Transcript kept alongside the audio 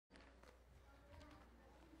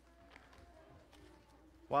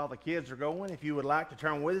While the kids are going, if you would like to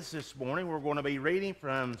turn with us this morning, we're going to be reading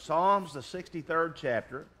from Psalms, the 63rd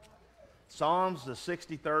chapter. Psalms, the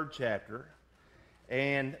 63rd chapter.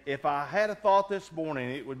 And if I had a thought this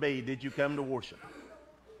morning, it would be, did you come to worship?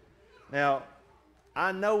 Now,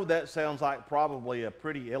 I know that sounds like probably a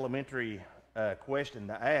pretty elementary question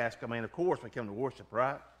to ask. I mean, of course we come to worship,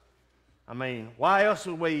 right? I mean, why else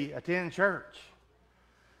would we attend church?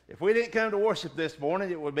 If we didn't come to worship this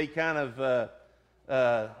morning, it would be kind of...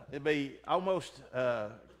 it'd be almost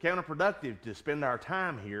counterproductive to spend our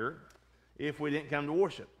time here if we didn't come to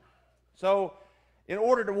worship. So, in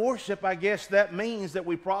order to worship, I guess that means that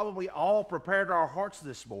we probably all prepared our hearts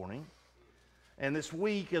this morning. And this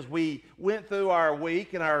week, as we went through our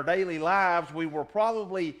week and our daily lives, we were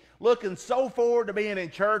probably looking so forward to being in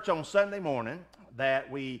church on Sunday morning that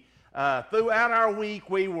we, throughout our week,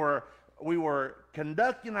 we were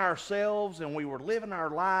conducting ourselves and we were living our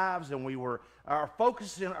lives and we were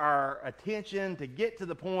focusing our attention to get to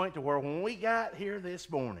the point to where when we got here this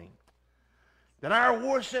morning, that our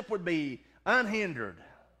worship would be unhindered,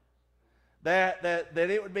 that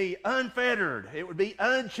it would be unfettered, it would be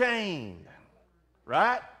unchained,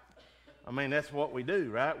 right? I mean, that's what we do,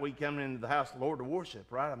 right? We come into the house of the Lord to worship,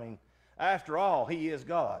 right? I mean, after all, He is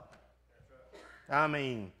God. I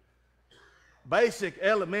mean, basic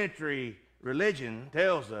elementary religion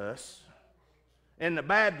tells us in the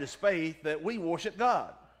Baptist faith that we worship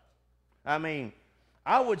God. I mean,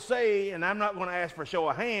 I would say, and I'm not going to ask for a show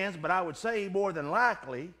of hands, but I would say more than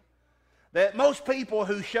likely that most people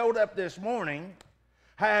who showed up this morning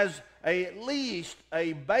has at least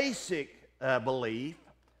a basic belief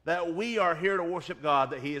that we are here to worship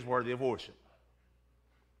God, that He is worthy of worship.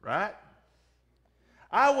 Right?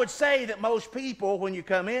 I would say that most people, when you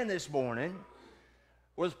come in this morning,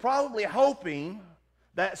 was probably hoping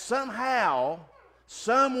that somehow,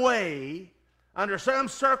 some way, under some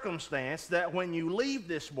circumstance, that when you leave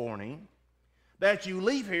this morning, that you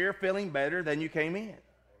leave here feeling better than you came in.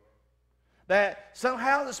 That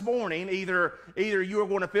somehow this morning, either you are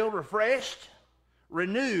going to feel refreshed,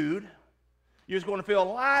 renewed, you're going to feel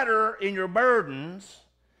lighter in your burdens,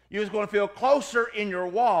 you're going to feel closer in your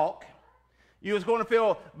walk, you're going to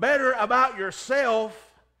feel better about yourself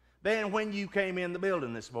than when you came in the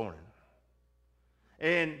building this morning.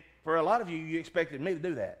 And for a lot of you, you expected me to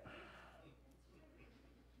do that.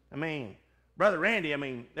 I mean, Brother Randy, I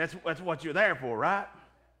mean, that's what you're there for, right?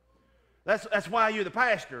 That's why you're the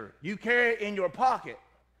pastor. You carry it in your pocket.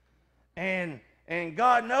 And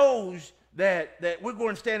God knows that we're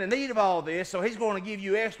going to stand in need of all this, so He's going to give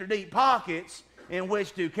you extra deep pockets in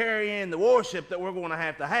which to carry in the worship that we're going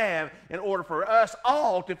to have in order for us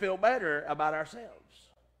all to feel better about ourselves.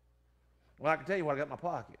 Well, I can tell you what I got in my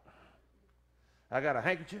pocket. I got a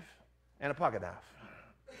handkerchief and a pocket knife.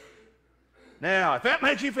 Now, if that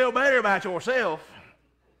makes you feel better about yourself,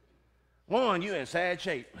 one, you're in sad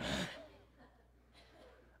shape.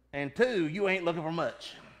 And two, you ain't looking for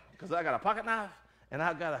much. Because I got a pocket knife and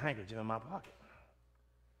I've got a handkerchief in my pocket.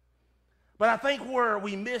 But I think where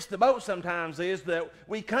we miss the boat sometimes is that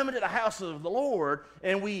we come into the house of the Lord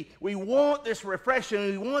and we want this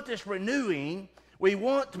refreshing, we want this renewing, we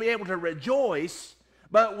want to be able to rejoice,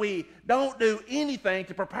 but we don't do anything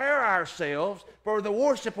to prepare ourselves for the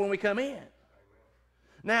worship when we come in.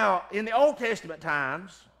 Now, in the Old Testament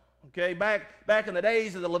times, okay, back in the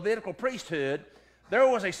days of the Levitical priesthood, there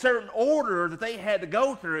was a certain order that they had to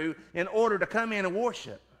go through in order to come in and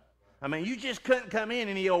worship. I mean, you just couldn't come in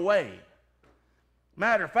any old way.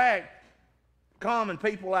 Matter of fact, common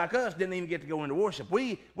people like us didn't even get to go into worship.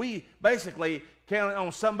 We basically counted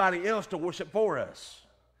on somebody else to worship for us.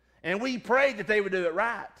 And we prayed that they would do it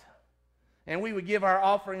right. And we would give our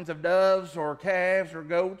offerings of doves or calves or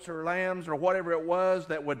goats or lambs or whatever it was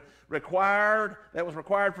that was required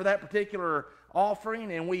for that particular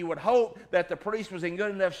offering. And we would hope that the priest was in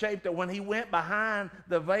good enough shape that when he went behind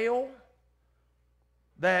the veil,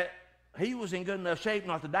 that he was in good enough shape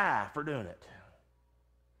not to die for doing it.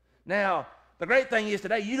 Now, the great thing is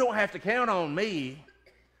today, you don't have to count on me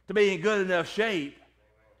to be in good enough shape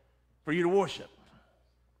for you to worship.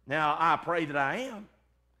 Now, I pray that I am.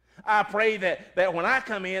 I pray that when I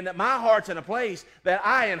come in, that my heart's in a place that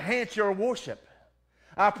I enhance your worship.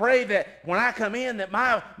 I pray that when I come in, that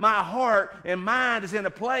my heart and mind is in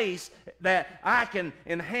a place that I can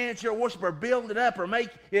enhance your worship or build it up or make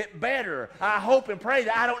it better. I hope and pray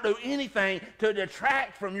that I don't do anything to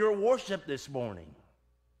detract from your worship this morning.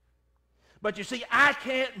 But you see, I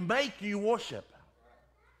can't make you worship.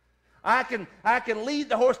 I can lead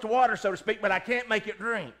the horse to water, so to speak, but I can't make it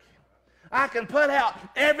drink. I can put out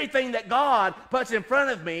everything that God puts in front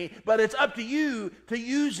of me, but it's up to you to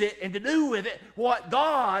use it and to do with it what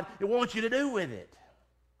God wants you to do with it.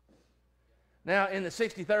 Now, in the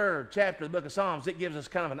 63rd chapter of the book of Psalms, it gives us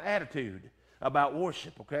kind of an attitude about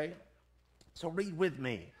worship, okay? So read with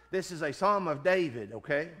me. This is a Psalm of David,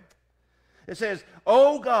 okay? It says,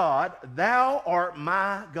 "O God, thou art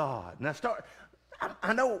my God." Now,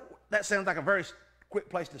 I know that sounds like a very quick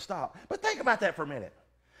place to stop, but think about that for a minute.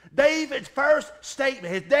 David's first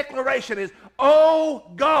statement, his declaration is,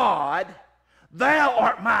 "O God, thou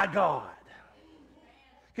art my God."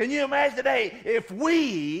 Can you imagine today if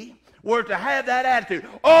we were to have that attitude?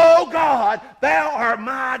 "Oh God, thou art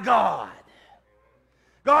my God."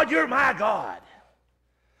 God, you're my God.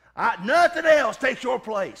 Nothing else takes your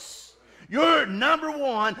place. You're number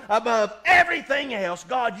one above everything else.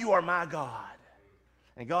 God, you are my God.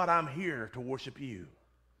 And God, I'm here to worship you.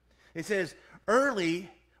 It says, "Early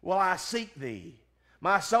will I seek thee.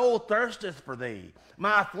 My soul thirsteth for thee.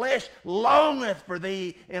 My flesh longeth for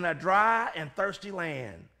thee in a dry and thirsty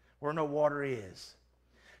land where no water is.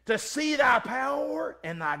 To see thy power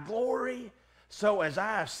and thy glory, so as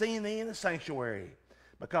I have seen thee in the sanctuary.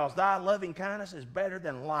 Because thy loving kindness is better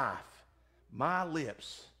than life. My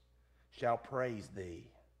lips shall praise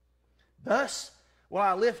thee. Thus will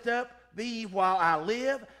I lift up thee while I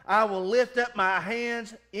live. I will lift up my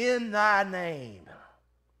hands in thy name.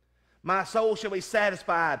 My soul shall be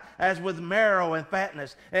satisfied as with marrow and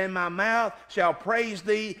fatness, and my mouth shall praise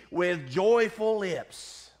thee with joyful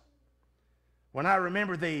lips. When I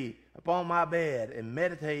remember thee upon my bed and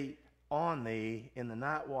meditate on thee in the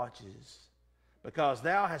night watches, because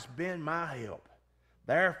thou hast been my help.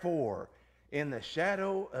 Therefore, in the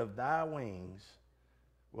shadow of thy wings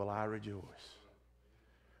will I rejoice."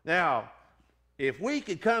 Now, if we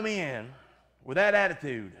could come in with that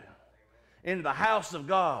attitude into the house of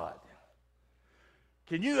God,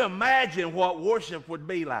 can you imagine what worship would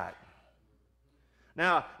be like?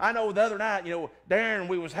 Now, I know the other night, Darren,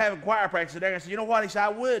 we was having choir practice, and Darren said, "You know what?" He said, "I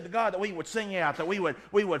would to God that we would sing out, that we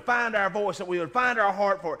would find our voice, that we would find our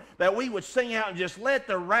heart for it, that we would sing out and just let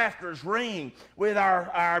the rafters ring with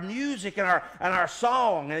our music and our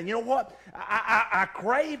song." And you know what? I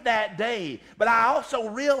craved that day, but I also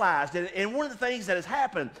realized that, and one of the things that has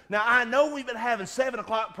happened, now I know we've been having 7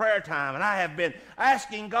 o'clock prayer time, and I have been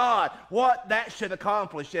asking God what that should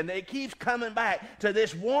accomplish, and it keeps coming back to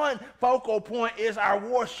this one focal point is our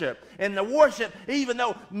worship. And the worship, even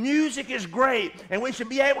though music is great and we should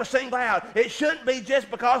be able to sing loud, it shouldn't be just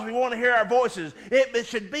because we want to hear our voices. It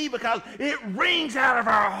should be because it rings out of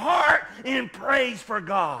our heart in praise for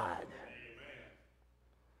God.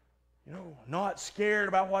 Not scared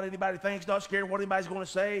about what anybody thinks, not scared what anybody's going to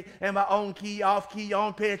say. Am I on key, off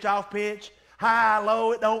pitch, high,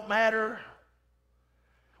 low, it don't matter.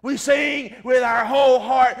 We sing with our whole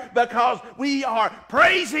heart because we are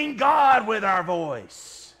praising God with our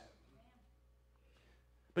voice.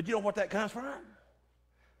 But you know what that comes from?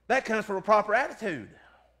 That comes from a proper attitude.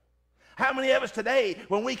 How many of us today,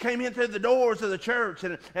 when we came in through the doors of the church,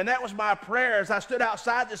 and that was my prayer as I stood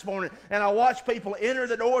outside this morning and I watched people enter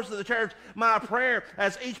the doors of the church, my prayer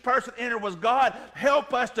as each person entered was, "God,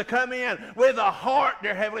 help us to come in with a heart,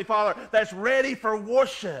 dear Heavenly Father, that's ready for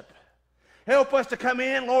worship. Help us to come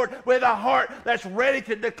in, Lord, with a heart that's ready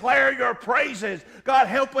to declare your praises. God,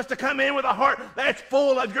 help us to come in with a heart that's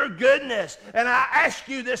full of your goodness." And I ask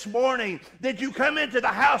you this morning, did you come into the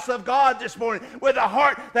house of God this morning with a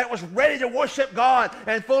heart that was ready to worship God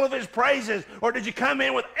and full of his praises? Or did you come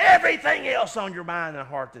in with everything else on your mind and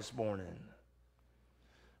heart this morning?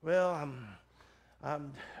 Well,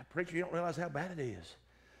 preacher, you don't realize how bad it is.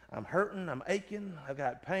 I'm hurting, I'm aching, I've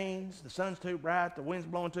got pains, the sun's too bright, the wind's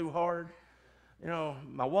blowing too hard.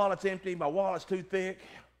 My wallet's empty, my wallet's too thick.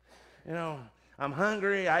 I'm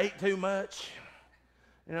hungry, I ate too much.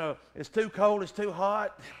 It's too cold, it's too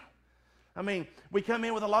hot. I mean, we come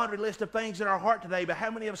in with a laundry list of things in our heart today, but how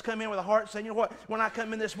many of us come in with a heart saying, "You know what, when I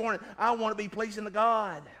come in this morning, I want to be pleasing to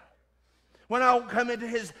God. When I come into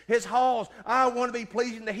his halls, I want to be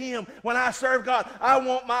pleasing to him. When I serve God, I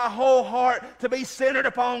want my whole heart to be centered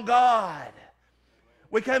upon God."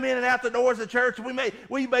 We come in and out the doors of the church, and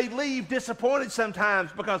we may leave disappointed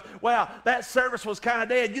sometimes because, well, that service was kind of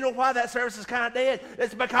dead. You know why that service is kind of dead?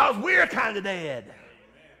 It's because we're kind of dead.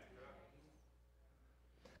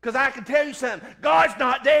 Because I can tell you something, God's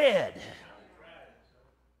not dead.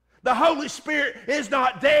 The Holy Spirit is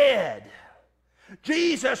not dead.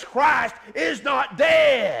 Jesus Christ is not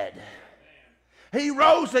dead. He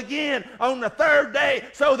rose again on the third day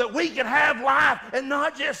so that we can have life, and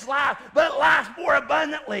not just life, but life more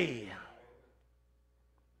abundantly.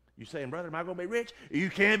 You saying, brother, am I going to be rich?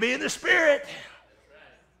 You can't be in the Spirit.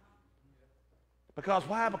 Because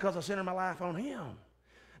why? Because I centered my life on Him.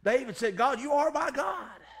 David said, God, you are my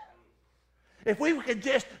God. If we could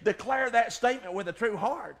just declare that statement with a true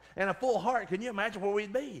heart and a full heart, can you imagine where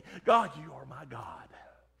we'd be? God, you are my God.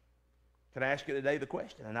 Can I ask you today the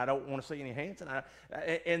question? And I don't want to see any hands.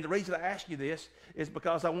 And the reason I ask you this is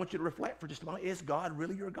because I want you to reflect for just a moment. Is God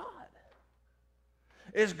really your God?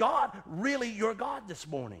 Is God really your God this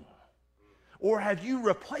morning? Or have you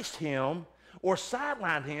replaced Him or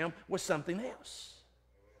sidelined Him with something else?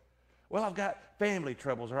 Well, I've got family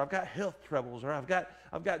troubles, or I've got health troubles, or I've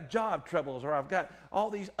got job troubles, or I've got all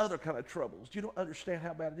these other kind of troubles. You don't understand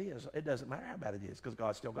how bad it is. It doesn't matter how bad it is because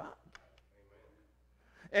God's still God.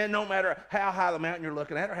 And no matter how high the mountain you're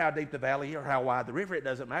looking at, or how deep the valley, or how wide the river, it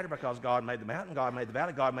doesn't matter because God made the mountain, God made the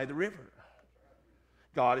valley, God made the river.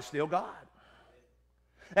 God is still God.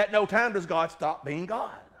 At no time does God stop being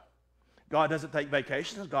God. God doesn't take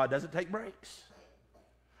vacations. God doesn't take breaks.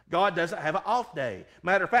 God doesn't have an off day.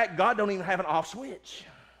 Matter of fact, God don't even have an off switch.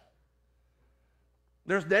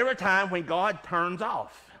 There's never a time when God turns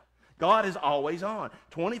off. God is always on,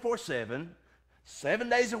 24/7, 7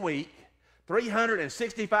 days a week,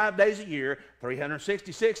 365 days a year,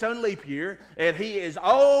 366 on leap year, and He is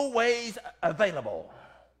always available.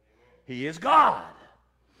 He is God.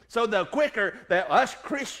 So the quicker that us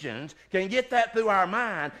Christians can get that through our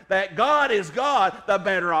mind, that God is God, the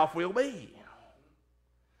better off we'll be.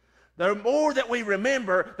 The more that we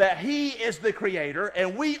remember that He is the Creator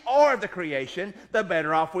and we are the creation, the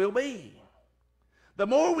better off we'll be. The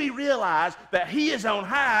more we realize that He is on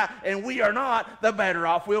high and we are not, the better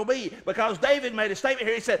off we'll be. Because David made a statement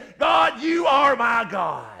here. He said, God, you are my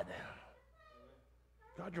God.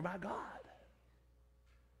 God, you're my God.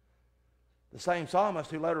 The same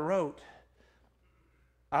psalmist who later wrote,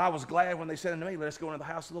 I was glad when they said unto me, let us go into the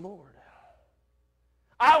house of the Lord.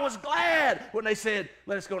 I was glad when they said,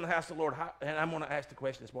 let us go into the house of the Lord. And I'm going to ask the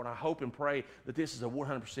question this morning. I hope and pray that this is a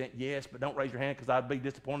 100% yes, but don't raise your hand because I'd be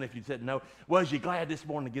disappointed if you said no. Was you glad this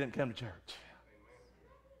morning to get up and come to church?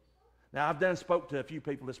 Now, I've spoke to a few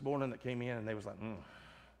people this morning that came in and they was like,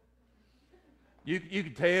 You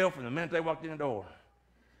could tell from the minute they walked in the door,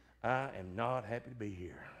 I am not happy to be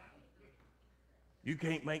here. You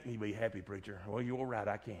can't make me be happy, preacher. Well, you're right,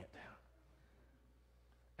 I can't.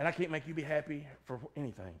 And I can't make you be happy for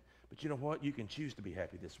anything. But you know what? You can choose to be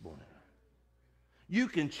happy this morning. You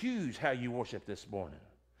can choose how you worship this morning.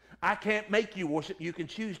 I can't make you worship. You can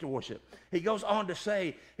choose to worship. He goes on to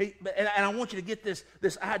say, and I want you to get this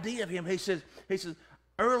idea of him. He says,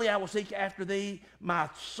 early I will seek after thee. My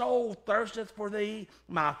soul thirsteth for thee.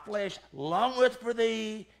 My flesh longeth for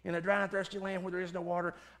thee in a dry and thirsty land where there is no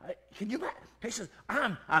water. Can you imagine? He says,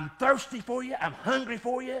 I'm thirsty for you. I'm hungry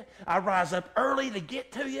for you. I rise up early to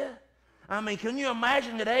get to you. I mean, can you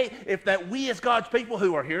imagine today if that we as God's people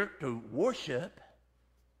who are here to worship,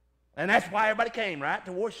 and that's why everybody came, right,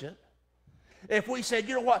 to worship. If we said,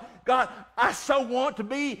 you know what, God, I so want to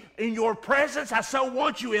be in your presence. I so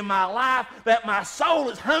want you in my life that my soul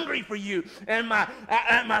is hungry for you and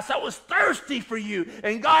my soul is thirsty for you.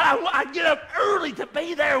 And God, I get up early to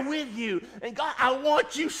be there with you. And God, I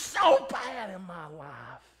want you so bad in my life.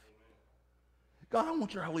 God, I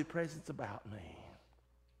want your holy presence about me.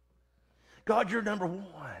 God, you're number one.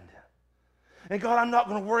 And God, I'm not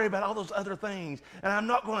going to worry about all those other things. And I'm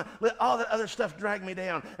not going to let all that other stuff drag me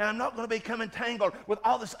down. And I'm not going to become entangled with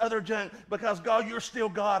all this other junk because, God, you're still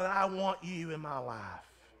God and I want you in my life.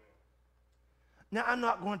 Now, I'm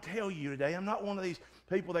not going to tell you today. I'm not one of these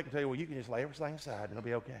people that can tell you, well, you can just lay everything aside and it'll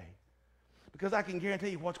be okay. Because I can guarantee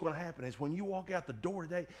you what's going to happen is when you walk out the door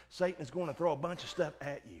today, Satan is going to throw a bunch of stuff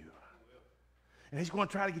at you. And he's going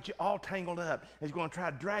to try to get you all tangled up. He's going to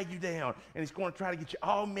try to drag you down. And he's going to try to get you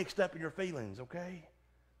all mixed up in your feelings, okay?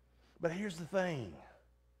 But here's the thing.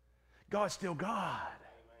 God's still God.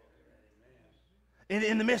 And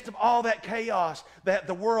in the midst of all that chaos that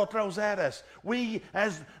the world throws at us, we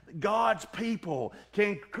as God's people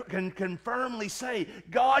can firmly say,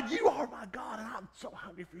 God, you are my God, and I'm so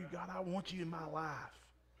hungry for you, God. I want you in my life.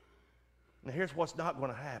 Now, here's what's not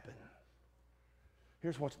going to happen.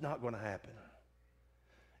 Here's what's not going to happen.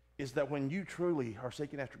 Is that when you truly are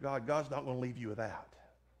seeking after God, God's not going to leave you without.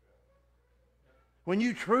 When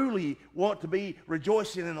you truly want to be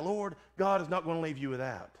rejoicing in the Lord, God is not going to leave you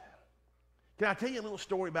without. Can I tell you a little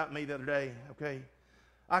story about me the other day, okay?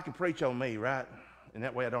 I can preach on me, right? And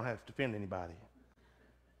that way I don't have to offend anybody.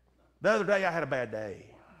 The other day I had a bad day.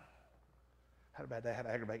 I had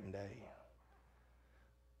an aggravating day.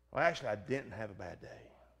 Well, actually, I didn't have a bad day.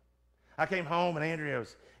 I came home and Andrea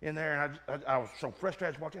was in there and I was so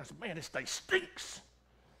frustrated. I walked in. I said, man, this day stinks.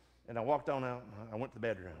 And I walked on out, and I went to the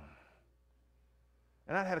bedroom.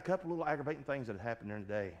 And I had a couple little aggravating things that had happened during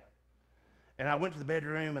the day. And I went to the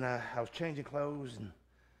bedroom, and I was changing clothes,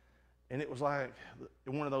 and it was like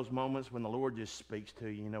one of those moments when the Lord just speaks to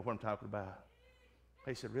you. You know what I'm talking about?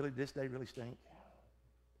 He said, really, this day really stink?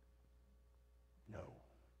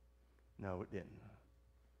 No, it didn't.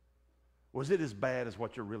 Was it as bad as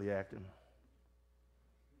what you're really acting?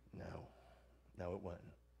 No, it wasn't.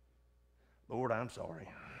 Lord, I'm sorry.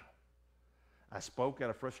 I spoke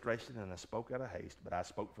out of frustration and I spoke out of haste, but I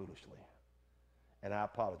spoke foolishly. And I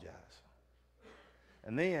apologize.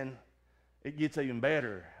 And then it gets even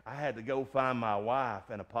better. I had to go find my wife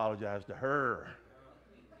and apologize to her.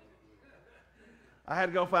 I had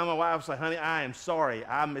to go find my wife and say, honey, I am sorry.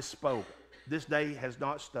 I misspoke. This day has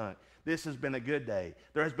not stunk. This has been a good day.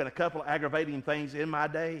 There has been a couple of aggravating things in my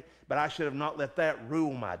day, but I should have not let that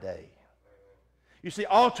rule my day. You see,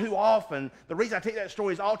 all too often, the reason I tell you that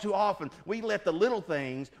story is all too often, we let the little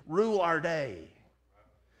things rule our day.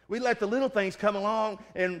 We let the little things come along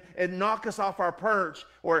and knock us off our perch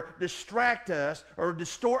or distract us or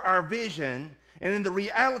distort our vision. And then the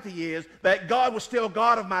reality is that God was still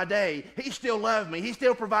God of my day. He still loved me. He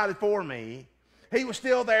still provided for me. He was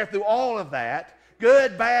still there through all of that,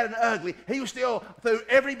 good, bad, and ugly. He was still through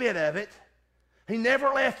every bit of it. He never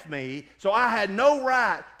left me, so I had no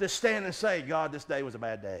right to stand and say, God, this day was a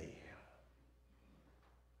bad day.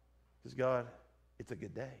 Because God, it's a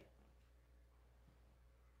good day.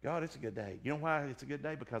 God, it's a good day. You know why it's a good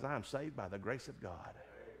day? Because I am saved by the grace of God. Amen.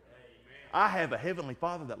 I have a heavenly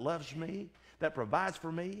Father that loves me, that provides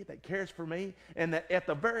for me, that cares for me, and that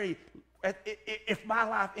if my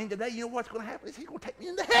life ends today, you know what's going to happen? Is He's going to take me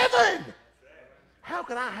into heaven. How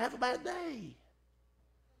can I have a bad day?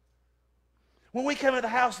 When we come to the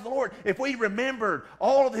house of the Lord, if we remembered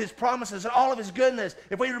all of His promises and all of His goodness,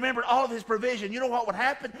 if we remembered all of His provision, you know what would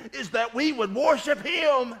happen? Is that we would worship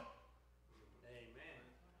Him. Amen.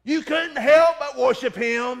 You couldn't help but worship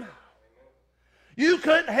Him. You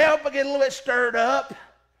couldn't help but get a little bit stirred up.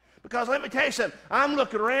 Because let me tell you something, I'm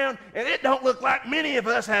looking around, and it don't look like many of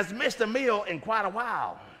us has missed a meal in quite a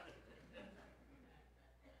while.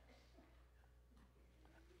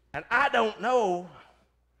 And I don't know,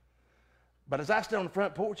 but as I stood on the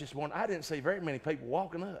front porch this morning, I didn't see very many people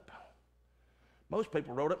walking up. Most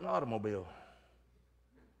people rode up in an automobile.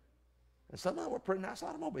 And some of them were pretty nice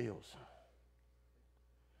automobiles.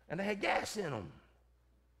 And they had gas in them.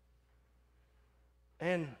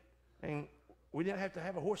 And we didn't have to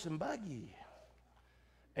have a horse and buggy.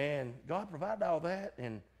 And God provided all that.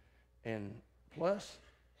 And plus,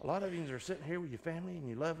 a lot of you are sitting here with your family and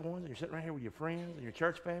your loved ones, and you're sitting right here with your friends and your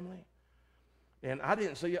church family. And I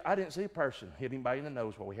didn't see a person hit anybody in the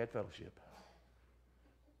nose while we had fellowship.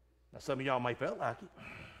 Now, some of y'all may felt like it,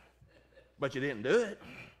 but you didn't do it.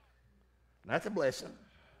 And that's a blessing.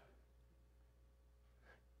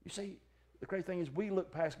 You see, the crazy thing is we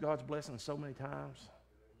look past God's blessings so many times.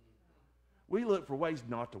 We look for ways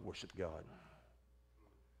not to worship God.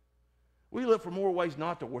 We look for more ways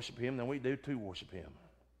not to worship Him than we do to worship Him.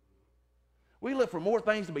 We look for more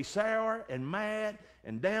things to be sour and mad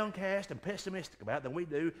and downcast and pessimistic about than we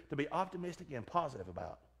do to be optimistic and positive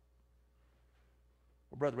about.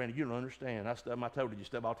 Well, Brother Randy, you don't understand. I stubbed my toe. Did you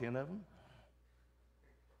stub all 10 of them?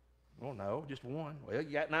 Oh, no, just one. Well, you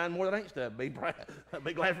got 9 more that ain't stubbed. Be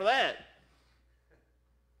glad for that.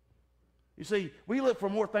 You see, we look for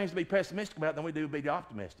more things to be pessimistic about than we do to be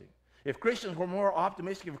optimistic. If Christians were more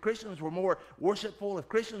optimistic, if Christians were more worshipful, if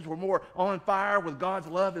Christians were more on fire with God's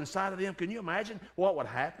love inside of them, can you imagine what would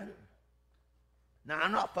happen? Now,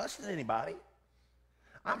 I'm not fussing at anybody.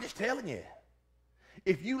 I'm just telling you.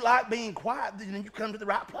 If you like being quiet, then you come to the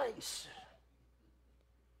right place.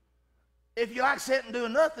 If you like sitting and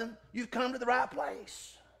doing nothing, you've come to the right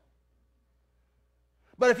place.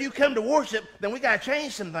 But if you come to worship, then we got to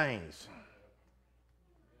change some things.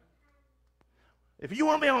 If you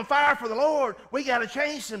want to be on fire for the Lord, we got to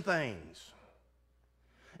change some things.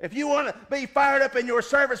 If you want to be fired up in your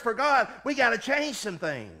service for God, we got to change some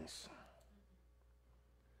things.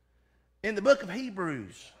 In the book of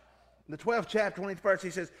Hebrews, the 12th chapter, 20th verse,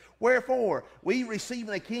 he says, wherefore, we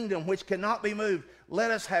receiving a kingdom which cannot be moved,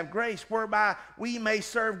 let us have grace whereby we may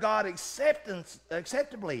serve God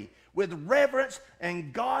acceptably with reverence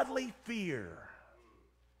and godly fear.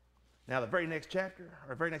 Now, the very next chapter,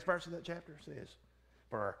 or very next verse of that chapter says,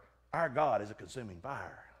 for our God is a consuming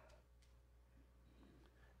fire.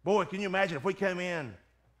 Boy, can you imagine if we come in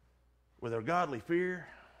with our godly fear,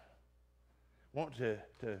 want to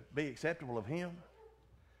be acceptable of Him?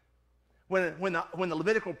 When the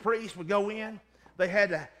Levitical priest would go in, They had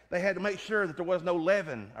to make sure that there was no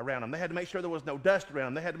leaven around them. They had to make sure there was no dust around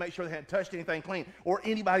them. They had to make sure they hadn't touched anything clean, or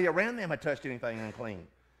anybody around them had touched anything unclean.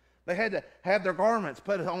 They had to have their garments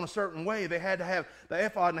put on a certain way. They had to have the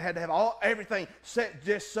ephod, and they had to have everything set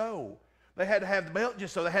just so. They had to have the belt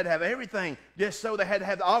just so. They had to have everything just so. They had to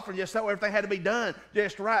have the offering just so. Everything had to be done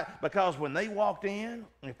just right. Because when they walked in,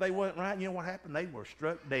 if they wasn't right, you know what happened? They were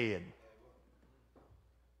struck dead.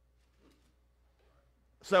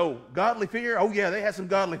 So, godly fear, oh yeah, they had some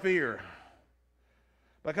godly fear.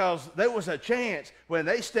 Because there was a chance when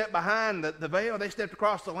they stepped behind the veil, they stepped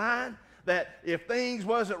across the line, that if things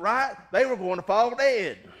wasn't right, they were going to fall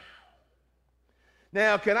dead.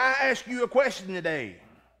 Now, can I ask you a question today?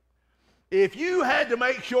 If you had to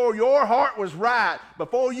make sure your heart was right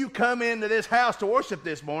before you come into this house to worship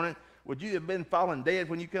this morning, would you have been falling dead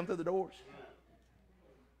when you come through the doors?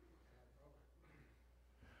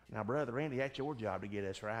 Now, Brother Randy, that's your job to get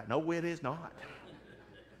us right. No, it is not.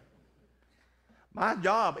 My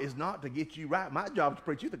job is not to get you right. My job is to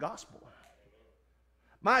preach you the gospel.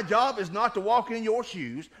 My job is not to walk in your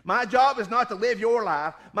shoes. My job is not to live your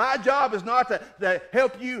life. My job is not to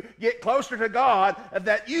help you get closer to God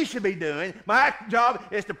that you should be doing. My job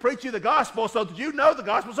is to preach you the gospel so that you know the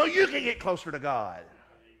gospel so you can get closer to God.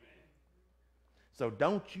 So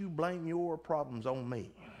don't you blame your problems on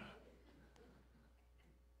me.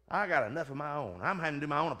 I got enough of my own. I'm having to do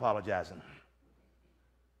my own apologizing.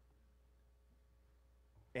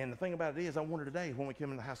 And the thing about it is, I wonder today, when we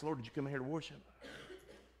come in the house of the Lord, did you come in here to worship?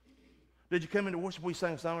 Did you come in to worship? We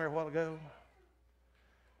sang a song here a while ago.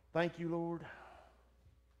 Thank you, Lord.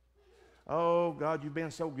 Oh, God, you've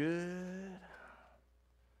been so good.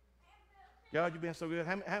 God, you've been so good.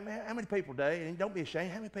 How many people today, and don't be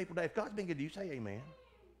ashamed, how many people today, if God's been good to you, say amen.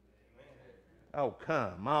 Oh,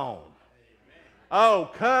 come on.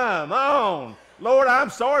 Oh, come on. Lord, I'm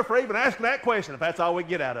sorry for even asking that question if that's all we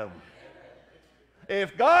get out of them.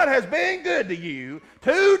 If God has been good to you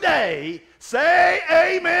today, say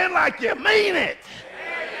amen like you mean it.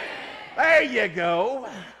 Amen. There you go.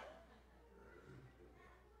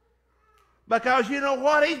 Because you know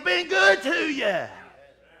what? He's been good to you.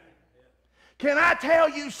 Can I tell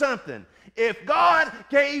you something? If God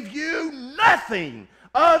gave you nothing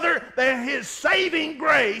other than His saving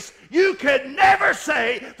grace, you could never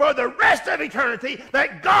say for the rest of eternity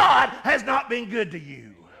that God has not been good to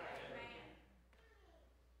you.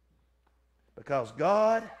 Because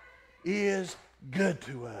God is good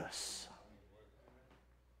to us.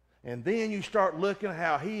 And then you start looking at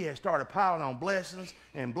how He has started piling on blessings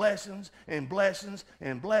and blessings and blessings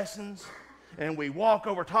and blessings. And we walk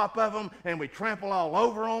over top of them and we trample all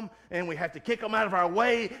over them and we have to kick them out of our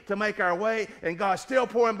way to make our way. And God's still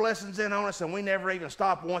pouring blessings in on us and we never even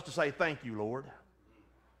stop once to say, thank you, Lord.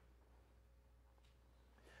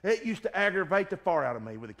 It used to aggravate the far out of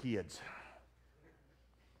me with the kids.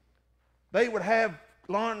 They would have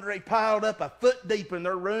laundry piled up a foot deep in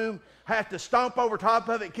their room, have to stomp over top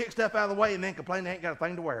of it, kick stuff out of the way, and then complain they ain't got a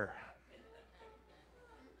thing to wear.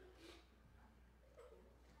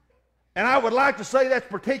 And I would like to say that's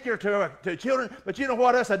particular to children, but you know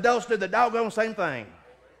what? Us adults do the doggone same thing.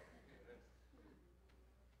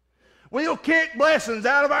 We'll kick blessings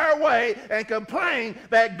out of our way and complain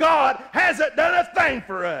that God hasn't done a thing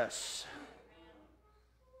for us.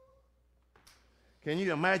 Can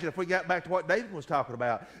you imagine if we got back to what David was talking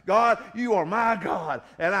about? God, you are my God,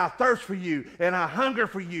 and I thirst for you, and I hunger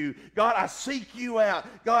for you. God, I seek you out.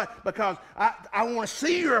 God, because I want to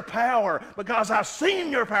see your power, because I've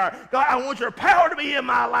seen your power. God, I want your power to be in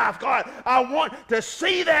my life. God, I want to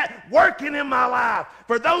see that working in my life.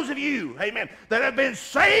 For those of you, amen, that have been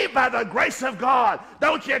saved by the grace of God,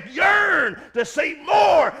 don't you yearn to see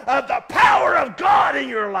more of the power of God in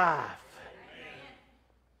your life?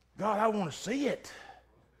 God, I want to see it.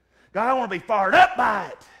 God, I want to be fired up by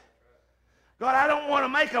it. God, I don't want to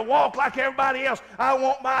make a walk like everybody else. I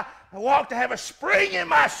want my walk to have a spring in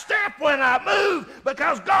my step when I move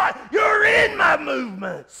because, God, you're in my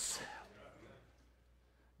movements.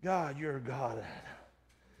 God, you're God.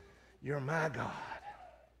 You're my God.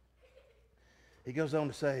 He goes on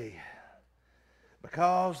to say,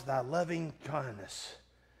 because thy loving kindness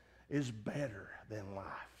is better than life.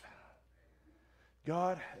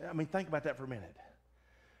 God, I mean, think about that for a minute.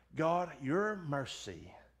 God, your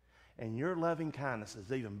mercy and your loving kindness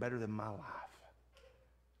is even better than my life.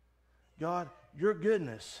 God, your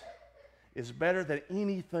goodness is better than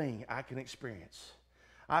anything I can experience.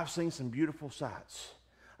 I've seen some beautiful sights.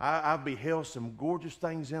 I've beheld some gorgeous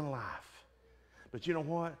things in life. But you know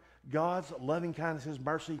what? God's loving kindness, His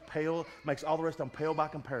mercy, makes all the rest of them pale by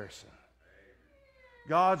comparison.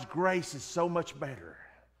 God's grace is so much better.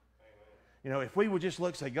 You know, if we would just look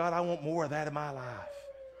and say, God, I want more of that in my life.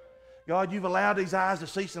 God, you've allowed these eyes to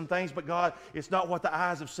see some things, but God, it's not what the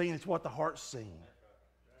eyes have seen, it's what the heart's seen.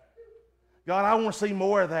 God, I want to see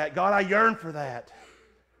more of that. God, I yearn for that.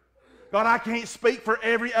 God, I can't speak for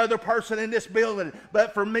every other person in this building,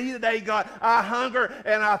 but for me today, God, I hunger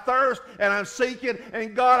and I thirst and I'm seeking,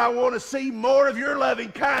 and God, I want to see more of your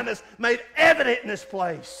loving kindness made evident in this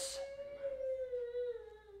place.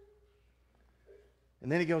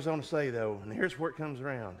 And then he goes on to say, though, and here's where it comes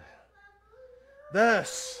around.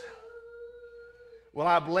 Thus will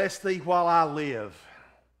I bless thee while I live.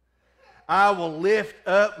 I will lift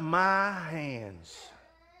up my hands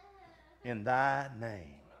in thy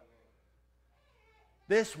name.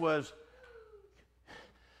 This was,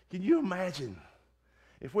 can you imagine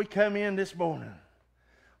if we come in this morning,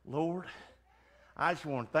 Lord, I just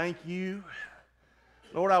want to thank you.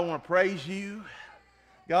 Lord, I want to praise you.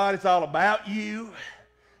 God, it's all about you.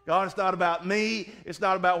 God, it's not about me. It's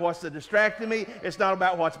not about what's distracting me. It's not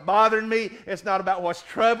about what's bothering me. It's not about what's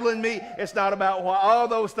troubling me. It's not about all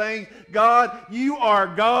those things. God, you are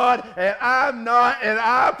God, and I'm not, and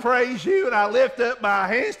I praise you, and I lift up my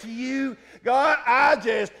hands to you. God, I'm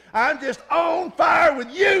just on fire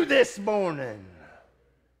with you this morning.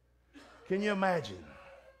 Can you imagine?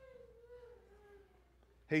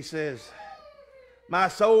 He says, my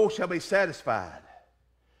soul shall be satisfied.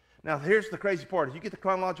 Now, here's the crazy part. If you get the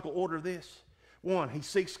chronological order of this, one, he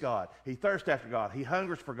seeks God. He thirsts after God. He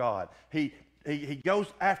hungers for God. He goes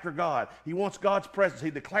after God. He wants God's presence.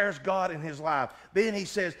 He declares God in his life. Then he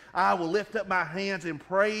says, I will lift up my hands in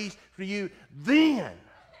praise for you. Then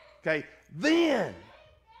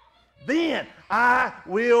I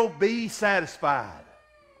will be satisfied.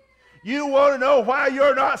 You want to know why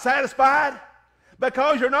you're not satisfied?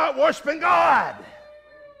 Because you're not worshiping God.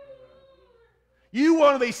 You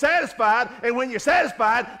want to be satisfied, and when you're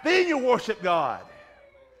satisfied, then you worship God.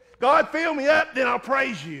 God, fill me up, then I'll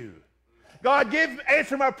praise you. God,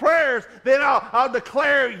 answer my prayers, then I'll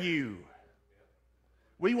declare you.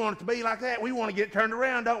 We want it to be like that. We want to get it turned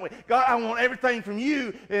around, don't we? God, I want everything from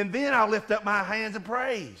you, and then I'll lift up my hands and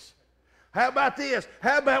praise. How about this?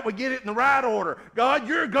 How about we get it in the right order? God,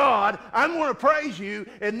 you're God. I'm going to praise you,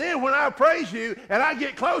 and then when I praise you and I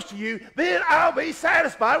get close to you, then I'll be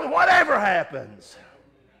satisfied with whatever happens.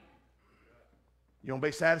 You want to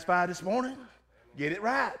be satisfied this morning? Get it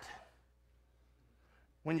right.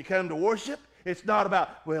 When you come to worship, it's not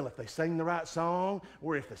about, well, if they sing the right song,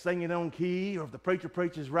 or if they sing it on key, or if the preacher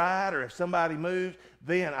preaches right, or if somebody moves,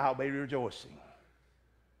 then I'll be rejoicing.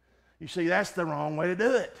 You see, that's the wrong way to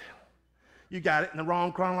do it. You got it in the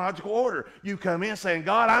wrong chronological order. You come in saying,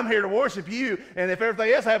 God, I'm here to worship you, and if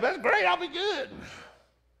everything else happens, that's great, I'll be good.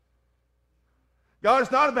 God,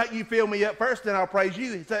 it's not about you fill me up first, then I'll praise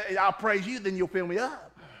you. He said, I'll praise you, then you'll fill me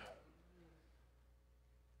up.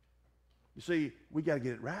 You see, we got to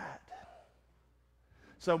get it right.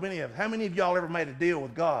 So many of us, how many of y'all ever made a deal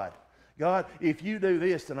with God? God, if you do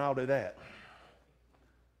this, then I'll do that.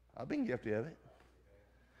 I've been guilty of it.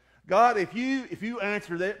 God, if you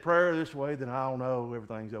answer that prayer this way, then I'll know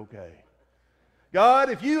everything's okay. God,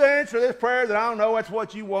 if you answer this prayer, then I'll know that's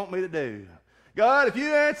what you want me to do. God, if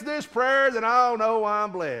you answer this prayer, then I'll know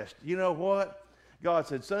I'm blessed. You know what? God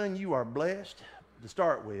said, son, you are blessed to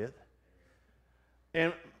start with.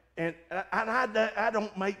 And I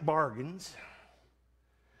don't make bargains.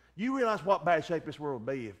 You realize what bad shape this world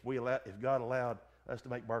would be if God allowed us to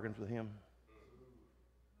make bargains with him?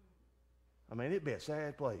 I mean, it'd be a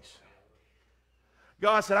sad place.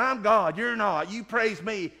 God said, I'm God, you're not. You praise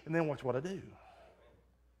me, and then watch what I do.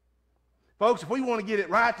 Folks, if we want to get it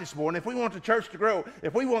right this morning, if we want the church to grow,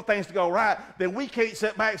 if we want things to go right, then we can't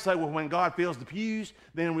sit back and say, well, when God fills the pews,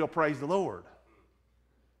 then we'll praise the Lord.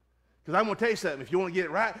 Because I'm going to tell you something. If you want to get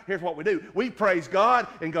it right, here's what we do. We praise God,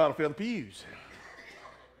 and God will fill the pews.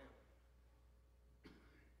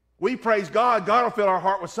 We praise God, God will fill our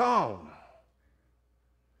heart with song.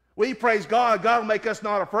 We praise God, God will make us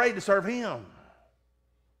not afraid to serve him.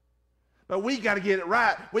 But we got to get it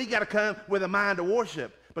right. We got to come with a mind to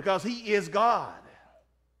worship because he is God.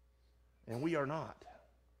 And we are not.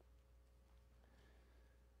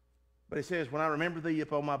 But it says, when I remember thee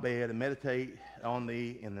upon my bed and meditate on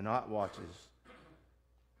thee in the night watches,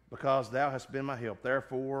 because thou hast been my help,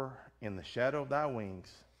 therefore in the shadow of thy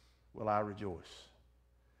wings will I rejoice.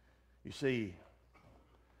 You see,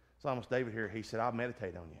 Psalmist David here, he said, I'll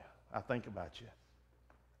meditate on you. I think about you.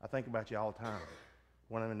 I think about you all the time.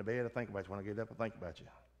 When I'm in the bed, I think about you. When I get up, I think about you.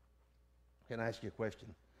 Can I ask you a question?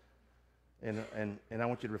 And I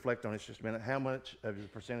want you to reflect on this just a minute. How much of the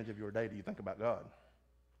percentage of your day do you think about God?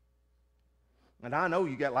 And I know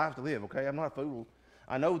you got life to live, okay? I'm not a fool.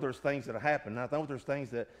 I know there's things that happen. I know there's things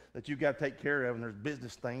that you've got to take care of, and there's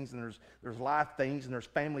business things, and there's life things, and there's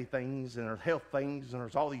family things, and there's health things, and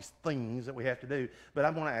there's all these things that we have to do. But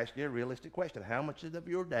I'm going to ask you a realistic question. How much of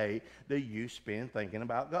your day do you spend thinking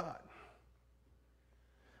about God?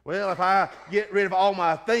 Well, if I get rid of all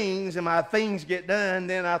my things and my things get done,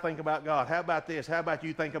 then I think about God. How about this? How about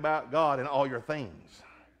you think about God and all your things?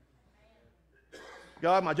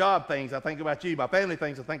 God, my job things, I think about you. My family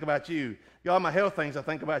things, I think about you. God, my health things, I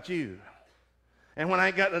think about you. And when I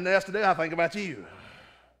ain't got nothing else to do, I think about you.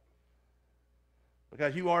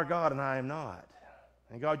 Because you are God and I am not.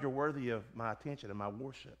 And God, you're worthy of my attention and my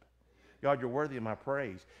worship. God, you're worthy of my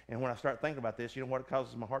praise. And when I start thinking about this, you know what it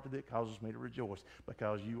causes my heart to do? It causes me to rejoice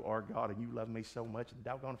because you are God and you love me so much. And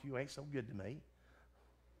doggone if you ain't so good to me.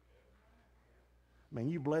 Man,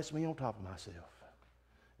 you bless me on top of myself.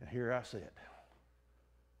 And here I sit.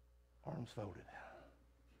 Arms folded.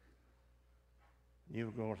 You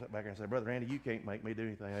were going to sit back there and say, Brother Randy, you can't make me do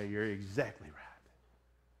anything. Hey, you're exactly right.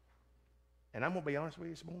 And I'm going to be honest with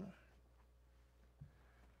you this morning.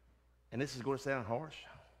 And this is going to sound harsh.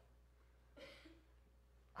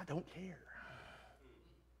 I don't care.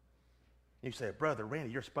 You say, Brother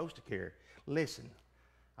Randy, you're supposed to care. Listen,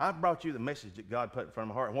 I brought you the message that God put in front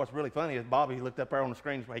of my heart. And what's really funny is Bobby looked up there on the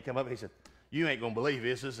screen when he came up and he said, you ain't going to believe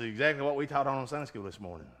this. This is exactly what we taught on Sunday school this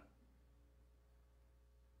morning.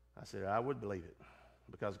 I said, I would believe it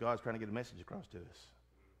because God's trying to get a message across to us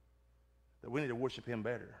that we need to worship him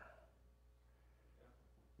better.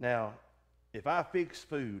 Now, if I fix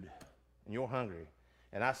food and you're hungry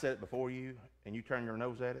and I set it before you and you turn your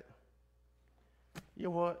nose at it, you know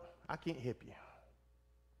what? I can't help you.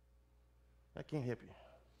 I can't help you.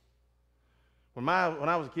 When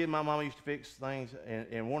I was a kid, my mama used to fix things,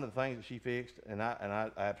 and one of the things that she fixed, and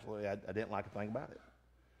I absolutely didn't like a thing about it.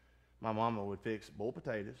 My mama would fix boiled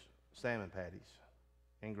potatoes, salmon patties,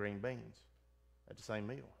 and green beans at the same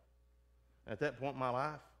meal. And at that point in my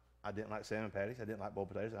life, I didn't like salmon patties, I didn't like boiled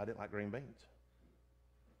potatoes, and I didn't like green beans.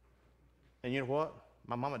 And you know what?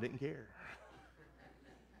 My mama didn't care.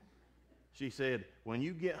 She said, when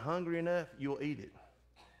you get hungry enough, you'll eat it.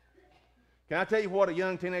 Can I tell you what a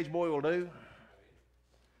young teenage boy will do?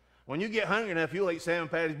 When you get hungry enough, you'll eat salmon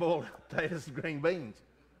patties, boiled potatoes, and green beans.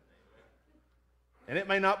 And it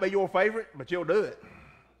may not be your favorite, but you'll do it.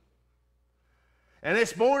 And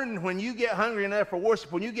this morning, when you get hungry enough for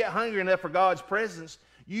worship, when you get hungry enough for God's presence,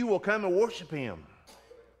 you will come and worship him.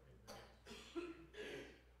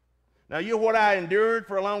 Now, you know what I endured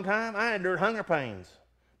for a long time? I endured hunger pains.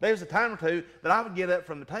 There was a time or two that I would get up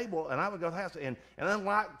from the table and I would go to the house. And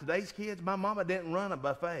unlike today's kids, my mama didn't run a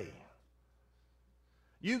buffet.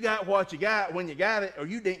 You got what you got when you got it, or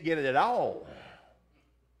you didn't get it at all.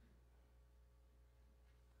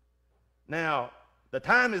 Now, the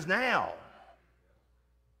time is now.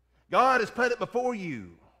 God has put it before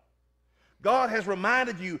you. God has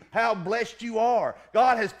reminded you how blessed you are.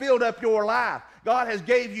 God has filled up your life. God has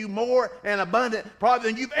gave you more and abundant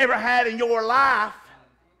probably than you've ever had in your life.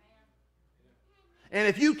 And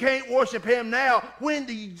if you can't worship him now, when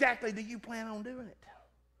exactly do you plan on doing it?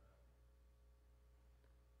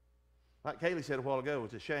 Like Kaylee said a while ago,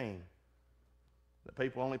 it's a shame that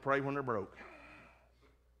people only pray when they're broke.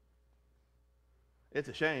 It's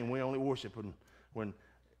a shame we only worship when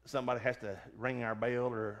somebody has to ring our bell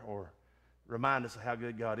or remind us of how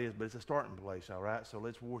good God is, but it's a starting place, all right? So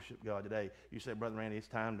let's worship God today. You say, Brother Randy, it's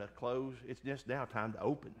time to close. It's just now time to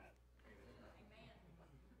open.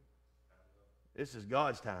 This is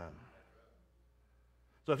God's time.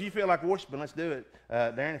 So if you feel like worshiping, let's do it.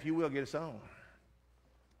 Darren, if you will, get us on.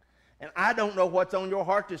 And I don't know what's on your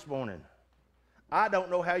heart this morning. I don't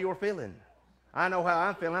know how you're feeling. I know how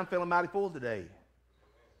I'm feeling. I'm feeling mighty full today.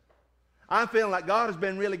 I'm feeling like God has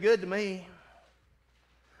been really good to me.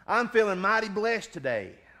 I'm feeling mighty blessed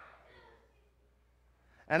today.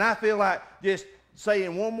 And I feel like just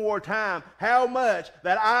saying one more time how much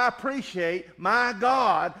that I appreciate my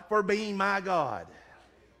God for being my God.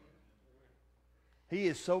 He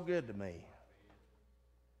is so good to me.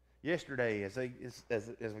 Yesterday, as we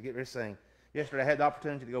get ready to sing, yesterday I had the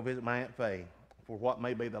opportunity to go visit my Aunt Faye for what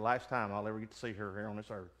may be the last time I'll ever get to see her here on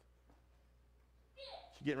this earth.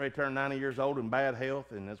 She's getting ready to turn 90 years old in bad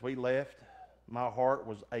health, and as we left, my heart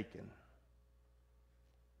was aching.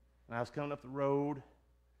 And I was coming up the road.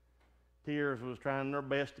 Tears was trying their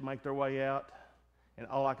best to make their way out. And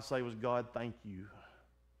all I could say was, God, thank you.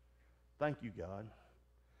 Thank you, God.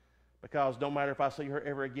 Because no matter if I see her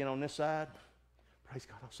ever again on this side, praise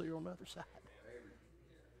God, I'll see her on the other side.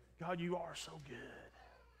 God, you are so good.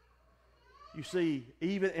 You see,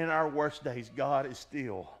 even in our worst days, God is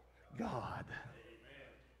still God.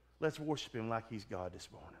 Let's worship Him like He's God this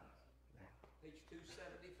morning.